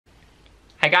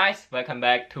Hi guys, welcome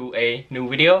back to a new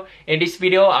video. In this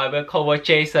video, I will cover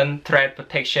JSON Threat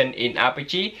Protection in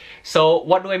Apigee. So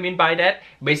what do I mean by that?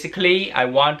 Basically, I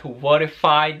want to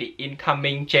verify the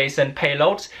incoming JSON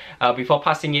payloads before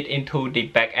passing it into the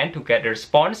backend to get the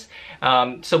response.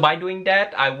 So by doing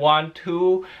that, I want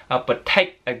to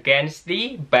protect against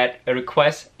the bad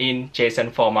requests in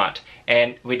JSON format.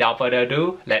 And without further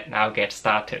ado, let's now get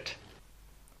started.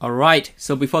 Alright,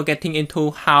 so before getting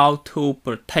into how to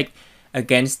protect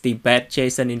against the bad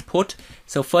JSON input,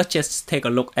 so first just take a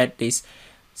look at this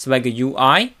Swagger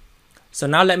UI. So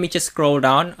now let me just scroll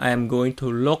down. I am going to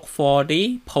look for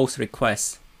the post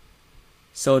request.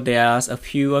 So there's a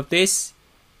few of this,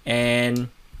 and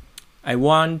I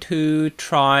want to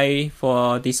try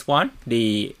for this one,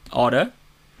 the order.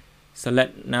 So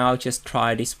let now just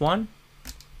try this one.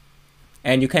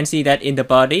 And you can see that in the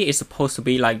body it's supposed to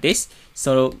be like this.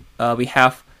 So we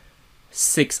have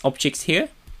 6 objects here.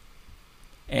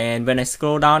 And when I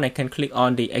scroll down, I can click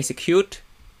on the execute.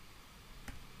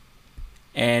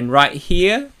 And right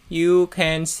here, you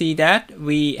can see that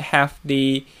we have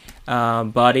the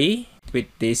body with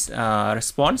this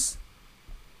response.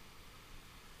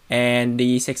 And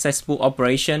the successful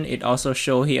operation, it also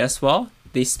shows here as well.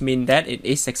 This means that it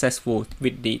is successful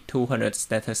with the 200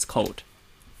 status code.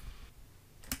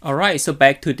 Alright, so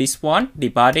back to this one, the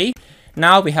body.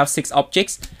 Now we have 6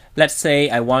 objects. Let's say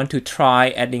I want to try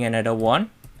adding another one.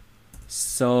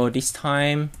 So this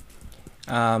time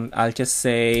I'll just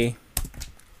say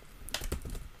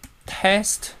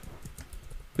test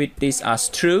with this as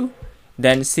true,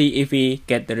 then see if we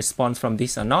get the response from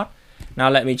this or not. Now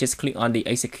let me just click on the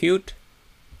execute,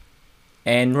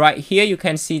 and right here you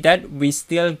can see that we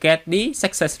still get the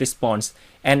success response,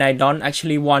 and I don't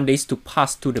actually want this to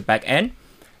pass to the backend.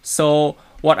 So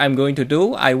what I'm going to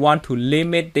do, I want to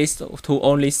limit this to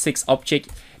only 6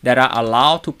 objects that are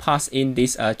allowed to pass in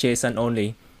this JSON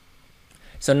only.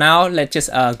 So now let's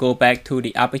just go back to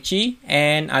the Apigee,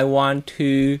 and I want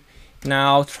to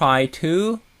now try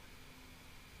to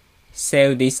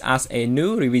save this as a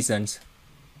new revisions.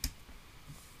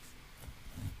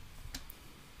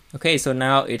 Okay, so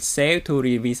now it's saved to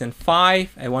revision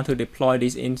 5. I want to deploy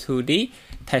this into the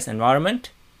test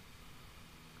environment.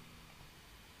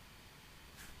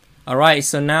 Alright,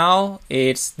 so now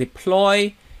it's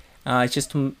deployed. I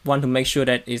just want to make sure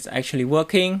that it's actually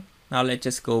working. Now let's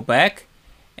just go back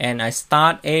and I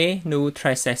start a new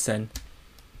try session.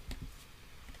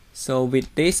 So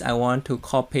with this, I want to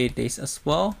copy this as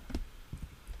well.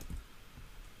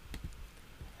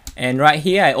 And right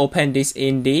here, I open this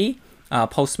in the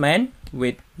Postman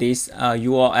with this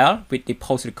URL with the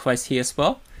post request here as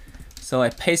well. So I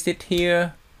paste it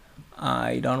here.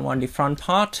 I don't want the front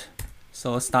part.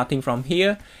 So starting from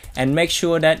here, and make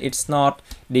sure that it's not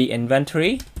the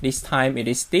inventory. This time it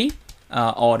is the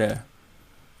order.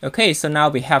 Okay, so now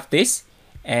we have this,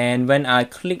 and when I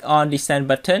click on the send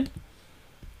button,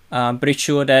 pretty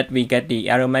sure that we get the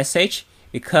error message,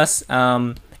 because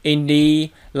in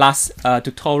the last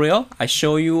tutorial I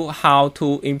show you how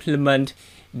to implement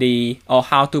or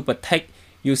how to protect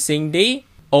using the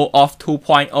OAuth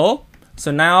 2.0.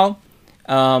 So now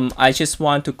I just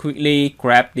want to quickly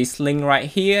grab this link right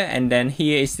here, and then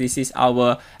this is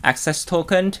our access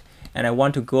token, and I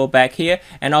want to go back here.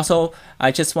 And also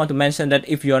I just want to mention that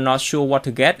if you're not sure what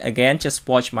to get, again, just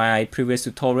watch my previous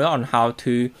tutorial on how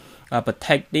to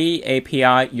protect the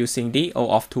API using the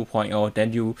OAuth 2.0,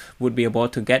 then you would be able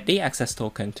to get the access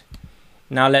token.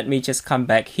 Now let me just come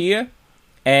back here,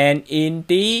 and in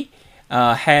the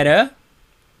header,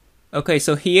 okay,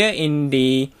 so here in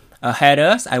the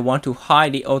headers, I want to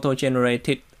hide the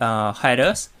auto-generated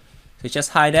headers. So just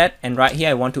hide that, and right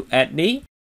here I want to add the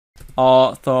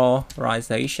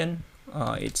authorization.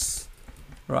 It's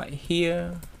right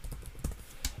here,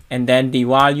 and then the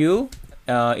value,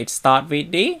 it start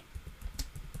with the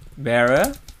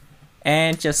bearer,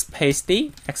 and just paste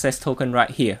the access token right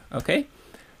here. Okay,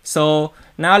 so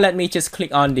now let me just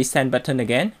click on the send button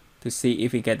again to see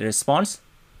if we get the response.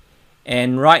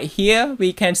 And right here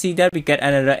we can see that we get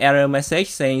another error message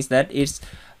saying that it's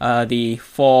the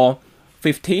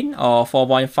 4.15 or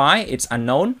 4.5, it's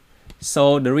unknown.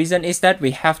 So the reason is that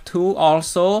we have to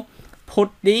also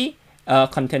put the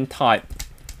content type.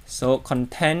 So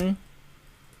content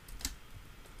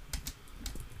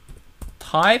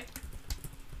type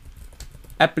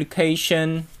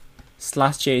application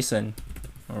 /JSON.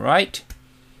 Alright,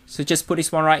 so just put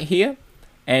this one right here,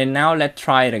 and now let's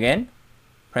try it again.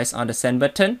 Press on the send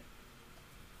button,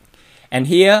 And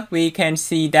here we can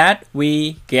see that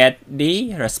we get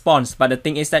the response, but the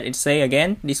thing is that it say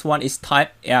again this one is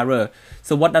type error.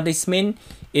 So what does this mean?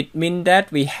 It means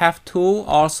that we have to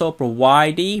also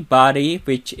provide the body,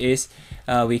 which is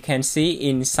we can see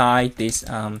inside this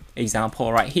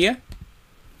example right here.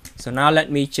 So now let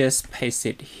me just paste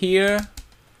it here,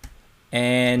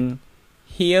 and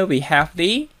here we have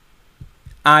the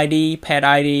ID, pet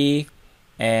ID,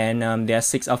 and there are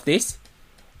 6 of this.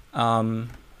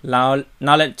 Now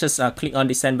let's just click on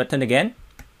the send button again.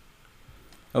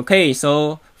 Okay,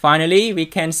 so finally we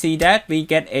can see that we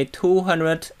get a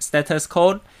 200 status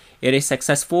code. It is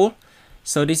successful.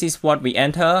 So this is what we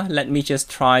enter. Let me just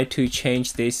try to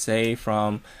change this, say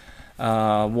from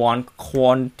 1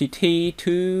 quantity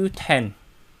to 10.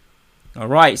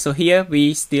 Alright, so here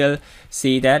we still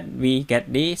see that we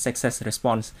get the success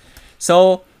response.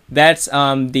 So that's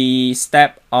the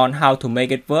step on how to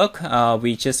make it work.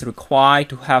 We just require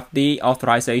to have the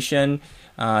authorization,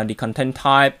 the content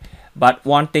type. But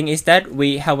one thing is that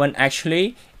we haven't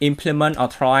actually implement or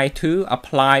try to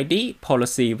apply the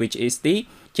policy, which is the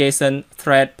JSON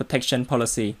Threat Protection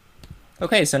policy.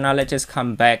 Okay, so now let's just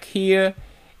come back here,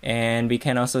 and we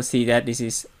can also see that this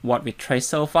is what we traced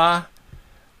so far.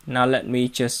 Now let me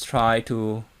just try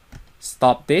to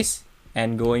stop this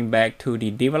and going back to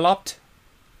the developed.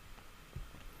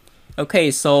 Okay,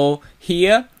 so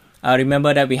here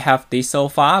remember that we have this so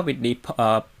far with the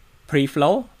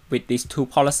preflow with these 2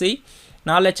 policy.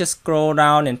 Now let's just scroll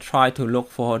down and try to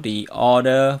look for the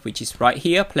order, which is right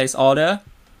here, place order,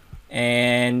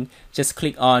 and just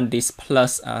click on this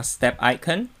plus step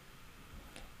icon,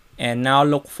 and now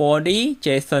look for the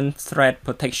JSON Threat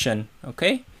Protection.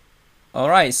 Okay,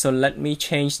 alright, so let me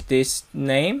change this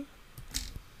name,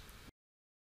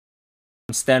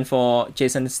 stand for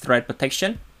JSON Threat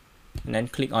Protection, and then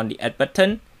click on the add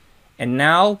button, and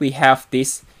now we have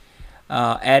this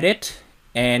edit.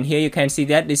 And here you can see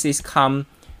that this is come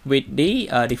with the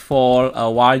default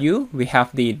value. We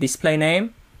have the display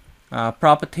name,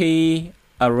 property,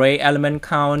 array element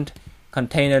count,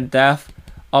 container depth,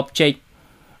 object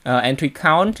entry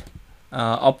count,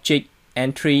 object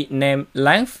entry name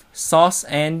length, source,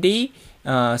 and the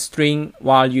string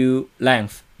value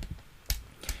length.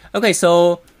 Okay,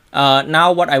 so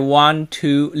now what I want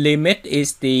to limit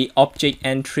is the object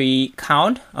entry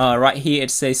count. Right here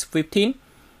it says 15.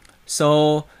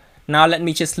 So now let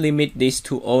me just limit this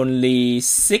to only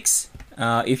 6.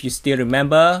 If you still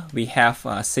remember, we have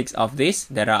 6 of this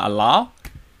that are allowed.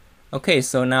 Okay,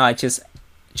 so now I just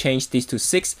change this to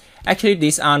 6. Actually,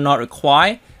 these are not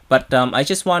required, but I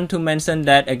just want to mention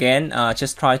that again,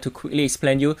 just try to quickly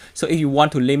explain you. So if you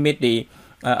want to limit the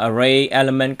array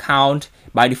element count,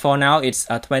 by default now it's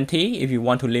 20. If you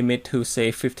want to limit to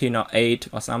say 15 or 8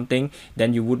 or something,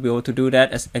 then you would be able to do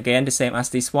that. As again, the same as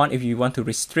this one. If you want to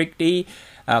restrict the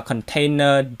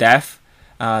container depth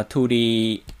to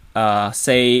the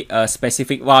say a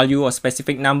specific value or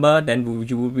specific number, then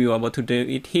you will be able to do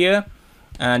it here.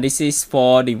 This is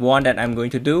for the one that I'm going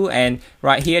to do, and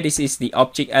right here this is the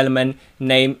object element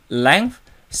name length.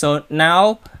 So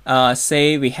now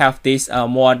say we have this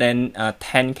more than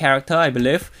 10 character, I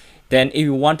believe. Then if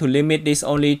you want to limit this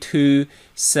only to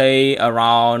say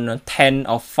around 10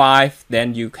 or 5,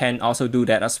 then you can also do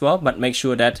that as well. But make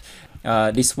sure that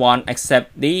this one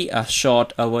accept the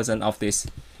short version of this.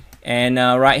 And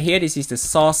right here, this is the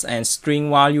source and string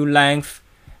value length,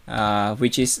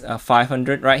 which is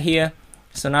 500 right here.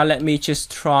 So now let me just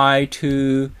try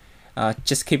to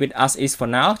just keep it as is for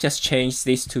now. Just change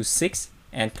this to 6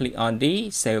 and click on the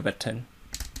save button.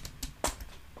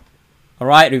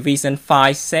 Alright, revision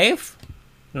file save.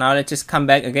 Now let's just come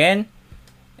back again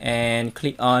and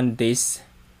click on this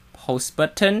post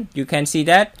button. You can see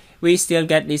that we still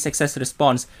get the success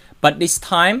response, but this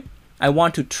time I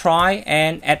want to try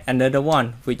and add another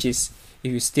one, which is,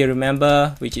 if you still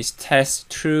remember, which is test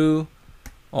true,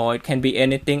 or it can be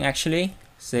anything actually,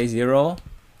 say 0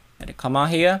 at the comma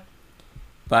here.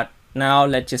 But now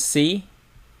let's just see,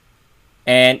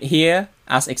 and here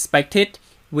as expected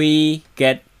we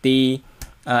get the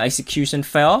execution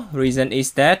fail. Reason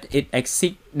is that it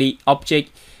exceeds the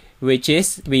object, which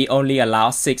is we only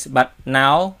allow 6, but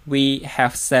now we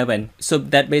have 7. So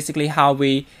that basically how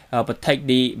we protect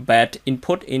the bad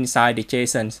input inside the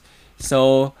JSON.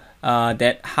 So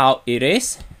that how it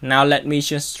is. Now let me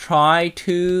just try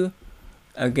to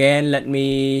again, let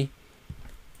me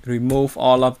remove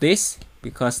all of this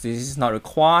because this is not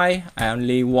required. I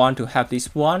only want to have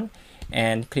this one,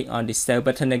 and click on the save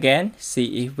button again.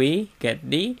 See if we get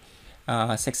the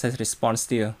success response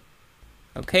still.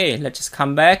 Okay, let's just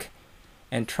come back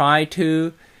and try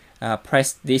to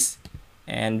press this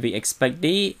and we expect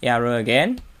the error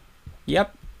again.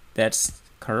 Yep, that's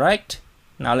correct.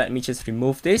 Now let me just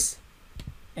remove this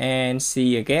and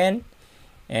see again,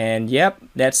 and yep,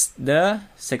 that's the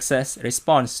success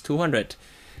response 200.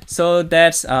 So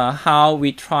that's how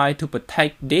we try to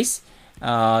protect this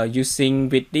using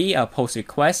with the post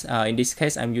request. In this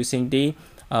case, I'm using the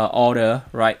order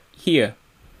right here,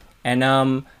 and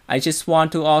I just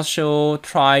want to also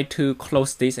try to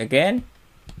close this again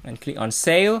and click on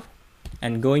save,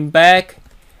 and going back,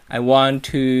 I want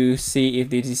to see if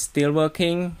this is still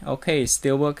working. Okay, it's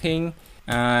still working.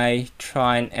 I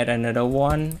try and add another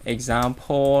one,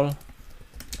 example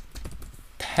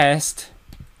test.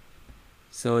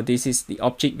 So this is the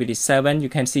object with the 7. You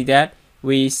can see that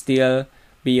we still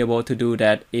be able to do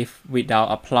that if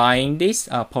without applying this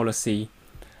policy.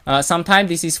 Sometimes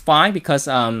this is fine because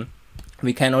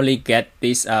we can only get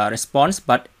this response,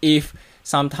 but if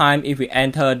sometime if we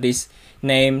enter this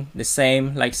name the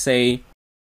same, like say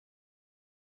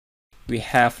we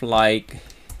have like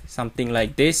something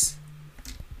like this,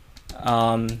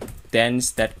 then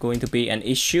that's going to be an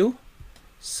issue.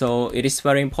 So it is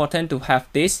very important to have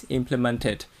this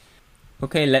implemented.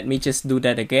 Okay, let me just do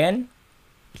that again.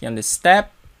 Click on the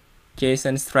step,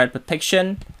 JSON Threat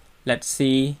Protection. Let's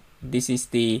see, this is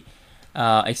the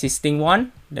existing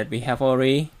one that we have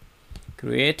already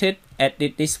created.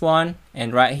 Edit this one,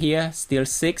 and right here still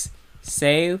 6.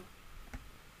 Save.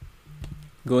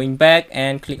 Going back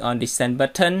and click on the send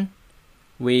button.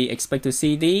 We expect to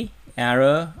see the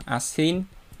error as seen.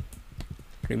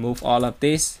 Remove all of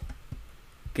this.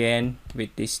 Again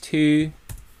with these 2.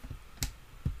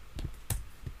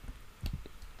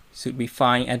 Should be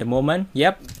fine at the moment.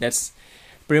 Yep, that's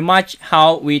pretty much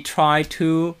how we try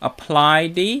to apply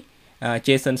the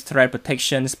JSON Threat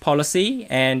Protections policy,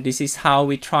 and this is how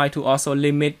we try to also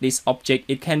limit this object.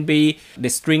 It can be the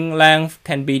string length,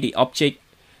 can be the object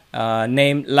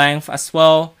name length as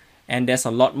well, and there's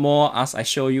a lot more as I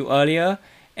showed you earlier.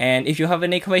 And if you have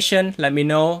any question, let me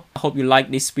know. I hope you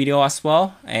like this video as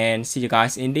well, and see you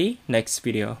guys in the next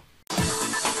video.